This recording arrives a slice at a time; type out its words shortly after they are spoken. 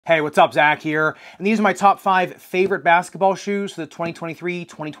Hey, what's up? Zach here, and these are my top 5 favorite basketball shoes for the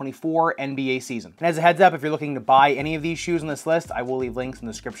 2023-2024 NBA season. And as a heads up, if you're looking to buy any of these shoes on this list, I will leave links in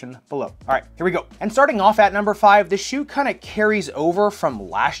the description below. All right, here we go. And starting off at number 5, this shoe kind of carries over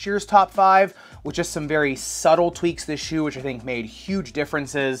from last year's top 5, with just some very subtle tweaks to this shoe, which I think made huge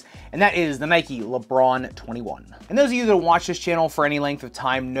differences, and that is the Nike LeBron 21. And those of you that watch this channel for any length of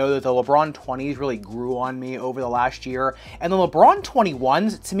time know that the LeBron 20s really grew on me over the last year, and the LeBron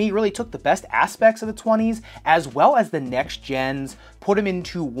 21s, to me, really took the best aspects of the 20s, as well as the next gens, put them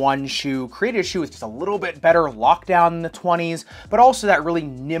into one shoe, created a shoe with just a little bit better lockdown than the 20s, but also that really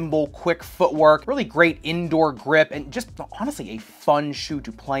nimble, quick footwork, really great indoor grip, and just honestly a fun shoe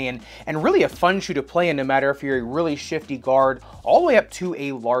to play in, and really a fun shoe to play in no matter if you're a really shifty guard all the way up to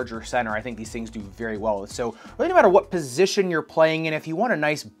a larger center. I think these things do very well. So really no matter what position you're playing in, if you want a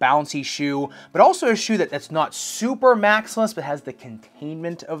nice bouncy shoe, but also a shoe that's not super maximalist, but has the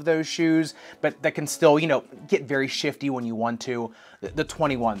containment of those shoes, but that can still, you know, get very shifty when you want to, the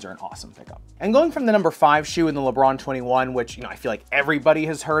 21s are an awesome pickup. And going from the number 5 shoe in the LeBron 21, which, you know, I feel like everybody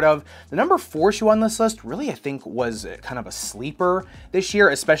has heard of, the number 4 shoe on this list really, I think, was kind of a sleeper this year,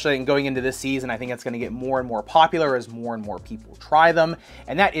 especially in going into this season. I think it's going to get more and more popular as more and more people try them,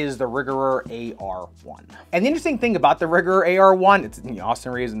 and that is the Rigor AR1. And the interesting thing about the Rigor AR1, it's, you know,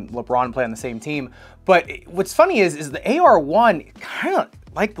 Austin Reeves and LeBron play on the same team, but what's funny is the AR1 kind of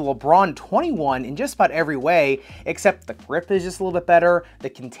like the LeBron 21 in just about every way, except the grip is just a little bit better, the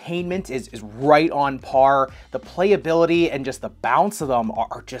containment is right on par, the playability and just the bounce of them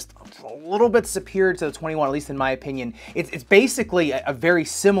are just a little bit superior to the 21, at least in my opinion. It's basically a very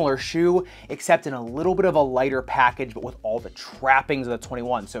similar shoe, except in a little bit of a lighter package, but with all the trappings of the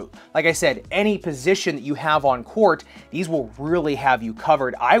 21. So like I said, any position that you have on court, these will really have you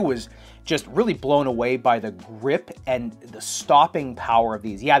covered. I was just really blown away by the grip and the stopping power of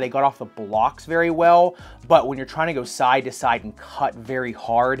these. Yeah, they got off the blocks very well, but when you're trying to go side to side and cut very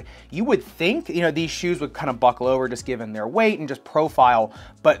hard, you would think, you know, these shoes would kind of buckle over just given their weight and just profile,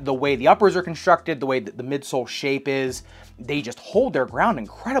 but the way the uppers are constructed, the way that the midsole shape is, they just hold their ground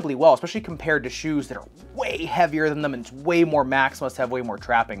incredibly well, especially compared to shoes that are way heavier than them and it's way more maximalist, have way more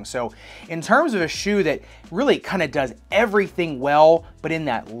trapping. So in terms of a shoe that really kind of does everything well, but in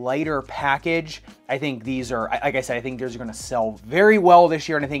that lighter package, I think these are, like I said, I think these are going to sell very well this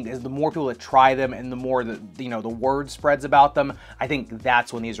year. And I think as the more people that try them and the more the, you know, the word spreads about them, I think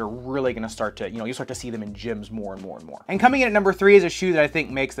that's when these are really going to start to, you know, you start to see them in gyms more and more and more. And coming in at number 3 is a shoe that I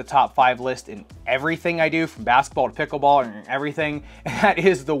think makes the top 5 list in everything I do, from basketball to pickleball and everything. And that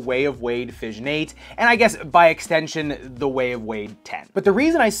is the Way of Wade Fission 8. And I guess by extension, the Way of Wade 10. But the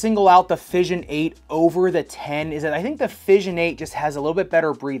reason I single out the Fission 8 over the 10 is that I think the Fission 8 just has a little bit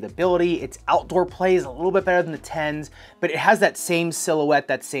better breathability. Its outdoor play is a little bit better than the 10s, but it has that same silhouette,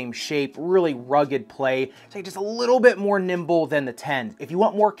 that same shape, really rugged play. So just a little bit more nimble than the 10s. If you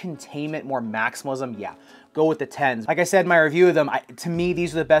want more containment, more maximalism, yeah, go with the 10s. Like I said in my review of them, to me,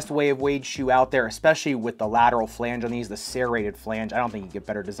 these are the best Way of Wade shoe out there, especially with the lateral flange on these, the serrated flange. I don't think you get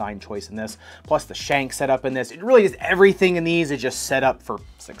better design choice in this. Plus the shank setup in this. It really is everything in these is just set up for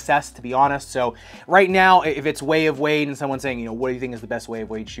success, to be honest. So right now, if it's Way of Wade and someone's saying, you know, what do you think is the best Way of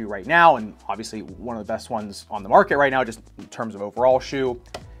Wade shoe right now? And obviously one of the best ones on the market right now, just in terms of overall shoe,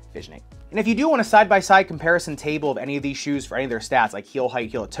 Fission 8. And if you do want a side-by-side comparison table of any of these shoes for any of their stats, like heel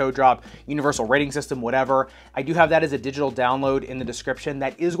height, heel to toe drop, universal rating system, whatever, I do have that as a digital download in the description.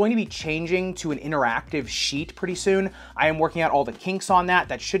 That is going to be changing to an interactive sheet pretty soon. I am working out all the kinks on that.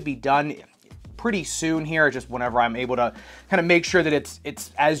 That should be done pretty soon here, just whenever I'm able to kind of make sure that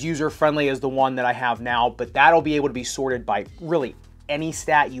it's as user-friendly as the one that I have now, but that'll be able to be sorted by really any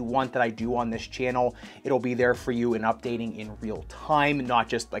stat you want that I do on this channel. It'll be there for you and updating in real time, not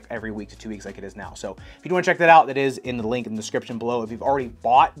just like every week to 2 weeks like it is now. So if you do want to check that out, that is in the link in the description below. If you've already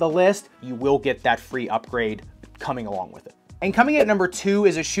bought the list, you will get that free upgrade coming along with it. And coming in at number 2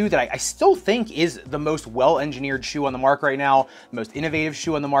 is a shoe that I still think is the most well-engineered shoe on the market right now, the most innovative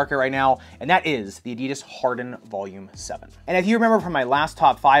shoe on the market right now, and that is the Adidas Harden Volume 7. And if you remember from my last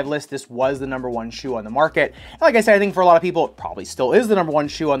top 5 list, this was the number 1 shoe on the market. And like I said, I think for a lot of people, it probably still is the number 1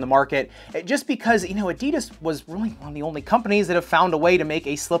 shoe on the market, just because, you know, Adidas was really one of the only companies that have found a way to make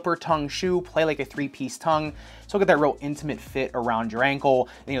a slipper tongue shoe play like a 3-piece tongue. So get that real intimate fit around your ankle.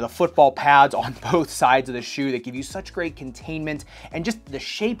 You know, the football pads on both sides of the shoe that give you such great containment, and just the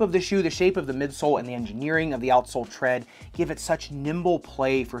shape of the shoe, the shape of the midsole, and the engineering of the outsole tread give it such nimble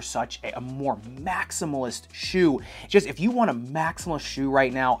play for such a more maximalist shoe. Just if you want a maximalist shoe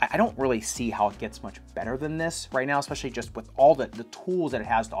right now, I don't really see how it gets much better than this right now, especially just with all the tools that it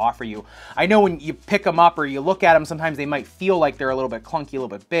has to offer you. I know when you pick them up or you look at them, sometimes they might feel like they're a little bit clunky, a little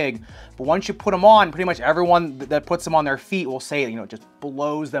bit big, but once you put them on, pretty much everyone that puts them on their feet will say, you know, it just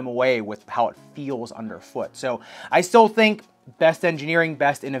blows them away with how it feels underfoot. So I still think best engineering,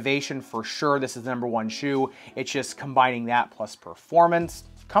 best innovation for sure. This is the #1 shoe. It's just combining that plus performance,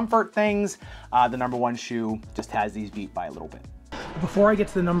 comfort things. The #1 shoe just has these beat by a little bit. Before I get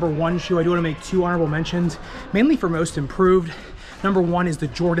to the #1 shoe, I do want to make 2 honorable mentions, mainly for most improved. #1 is the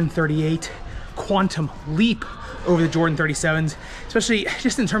Jordan 38 Quantum Leap over the Jordan 37s, especially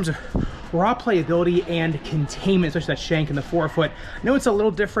just in terms of raw playability and containment, especially that shank in the forefoot. I know it's a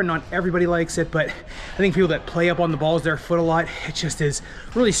little different, not everybody likes it, but I think people that play up on the balls of their foot a lot, it just is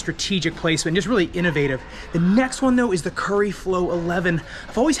really strategic placement, just really innovative. The next one though is the Curry Flow 11.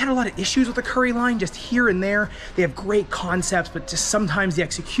 I've always had a lot of issues with the Curry line, just here and there. They have great concepts, but just sometimes the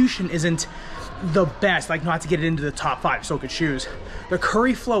execution isn't the best, like not to get it into the top 5 so good shoes. The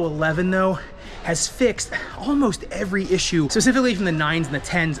Curry Flow 11 though has fixed almost every issue, specifically from the 9s and the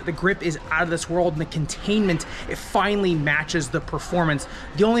 10s. The grip is out of this world, and the containment, it finally matches the performance.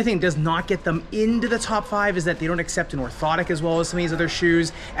 The only thing that does not get them into the top 5 is that they don't accept an orthotic as well as some of these other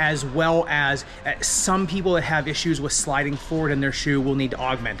shoes, as well as some people that have issues with sliding forward in their shoe will need to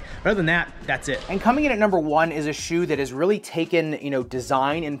augment. But other than that, that's it. And coming in at #1 is a shoe that has really taken, you know,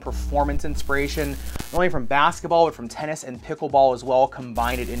 design and performance inspiration, not only from basketball, but from tennis and pickleball as well,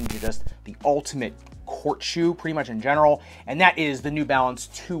 combined it into just the ultimate court shoe pretty much in general, and that is the New Balance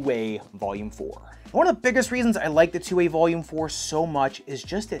 2-Way Volume 4. One of the biggest reasons I like the 2-Way Volume 4 so much is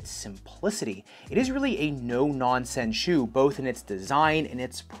just its simplicity. It is really a no-nonsense shoe, both in its design and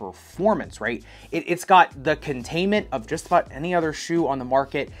its performance, right? It's got the containment of just about any other shoe on the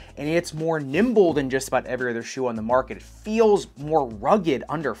market, and it's more nimble than just about every other shoe on the market. It feels more rugged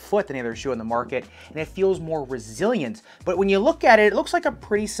underfoot than any other shoe on the market, and it feels more resilient. But when you look at it, it looks like a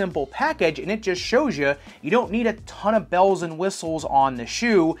pretty simple package, and it just shows you don't need a ton of bells and whistles on the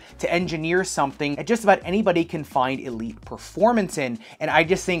shoe to engineer something that just about anybody can find elite performance in. And I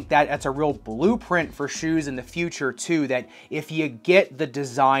just think that that's a real blueprint for shoes in the future too, that if you get the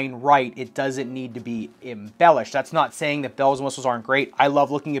design right, it doesn't need to be embellished. That's not saying that bells and whistles aren't great. I love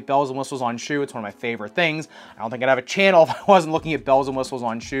looking at bells and whistles on shoe. It's one of my favorite things. I don't think I'd have a channel if I wasn't looking at bells and whistles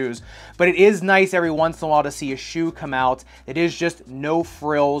on shoes. But it is nice every once in a while to see a shoe come out that is just no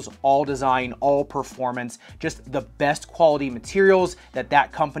frills, all design, all performance, just the best quality materials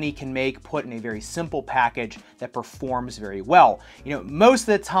that company can make, put in a very simple package that performs very well. You know, most of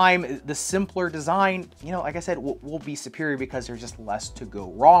the time, the simpler design, you know, like I said, will be superior because there's just less to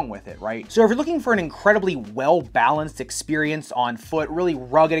go wrong with it, right? So if you're looking for an incredibly well-balanced experience on foot, really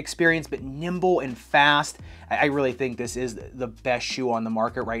rugged experience, but nimble and fast, I really think this is the best shoe on the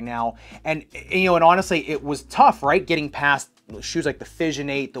market right now. And, you know, and honestly, it was tough, right? Getting past shoes like the Fission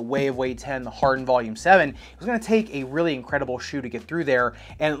 8, the Wave Way 10, the Harden Volume 7. It was going to take a really incredible shoe to get through there,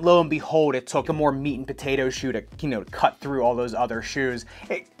 and lo and behold, it took a more meat and potato shoe to, you know, cut through all those other shoes.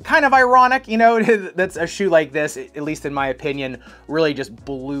 Kind of ironic, you know, that's a shoe like this, at least in my opinion, really just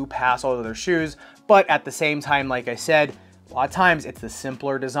blew past all the other shoes. But at the same time, like I said, a lot of times it's the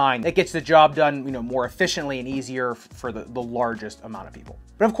simpler design that gets the job done, you know, more efficiently and easier for the largest amount of people.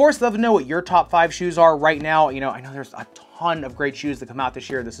 But of course, love to know what your top 5 shoes are right now. You know, I know there's a ton of great shoes that come out this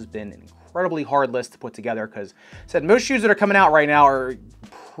year. This has been an incredibly hard list to put together because I said most shoes that are coming out right now are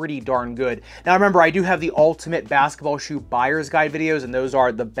pretty darn good. Now remember, I do have the ultimate basketball shoe buyer's guide videos, and those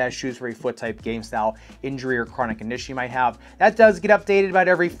are the best shoes for a foot type, game style, injury, or chronic condition you might have. That does get updated about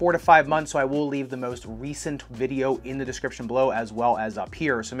every 4 to 5 months, so I will leave the most recent video in the description below as well as up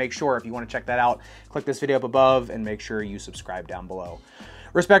here. So make sure if you want to check that out, click this video up above and make sure you subscribe down below.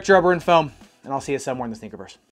 Respect your rubber and foam, and I'll see you somewhere in the sneakerverse.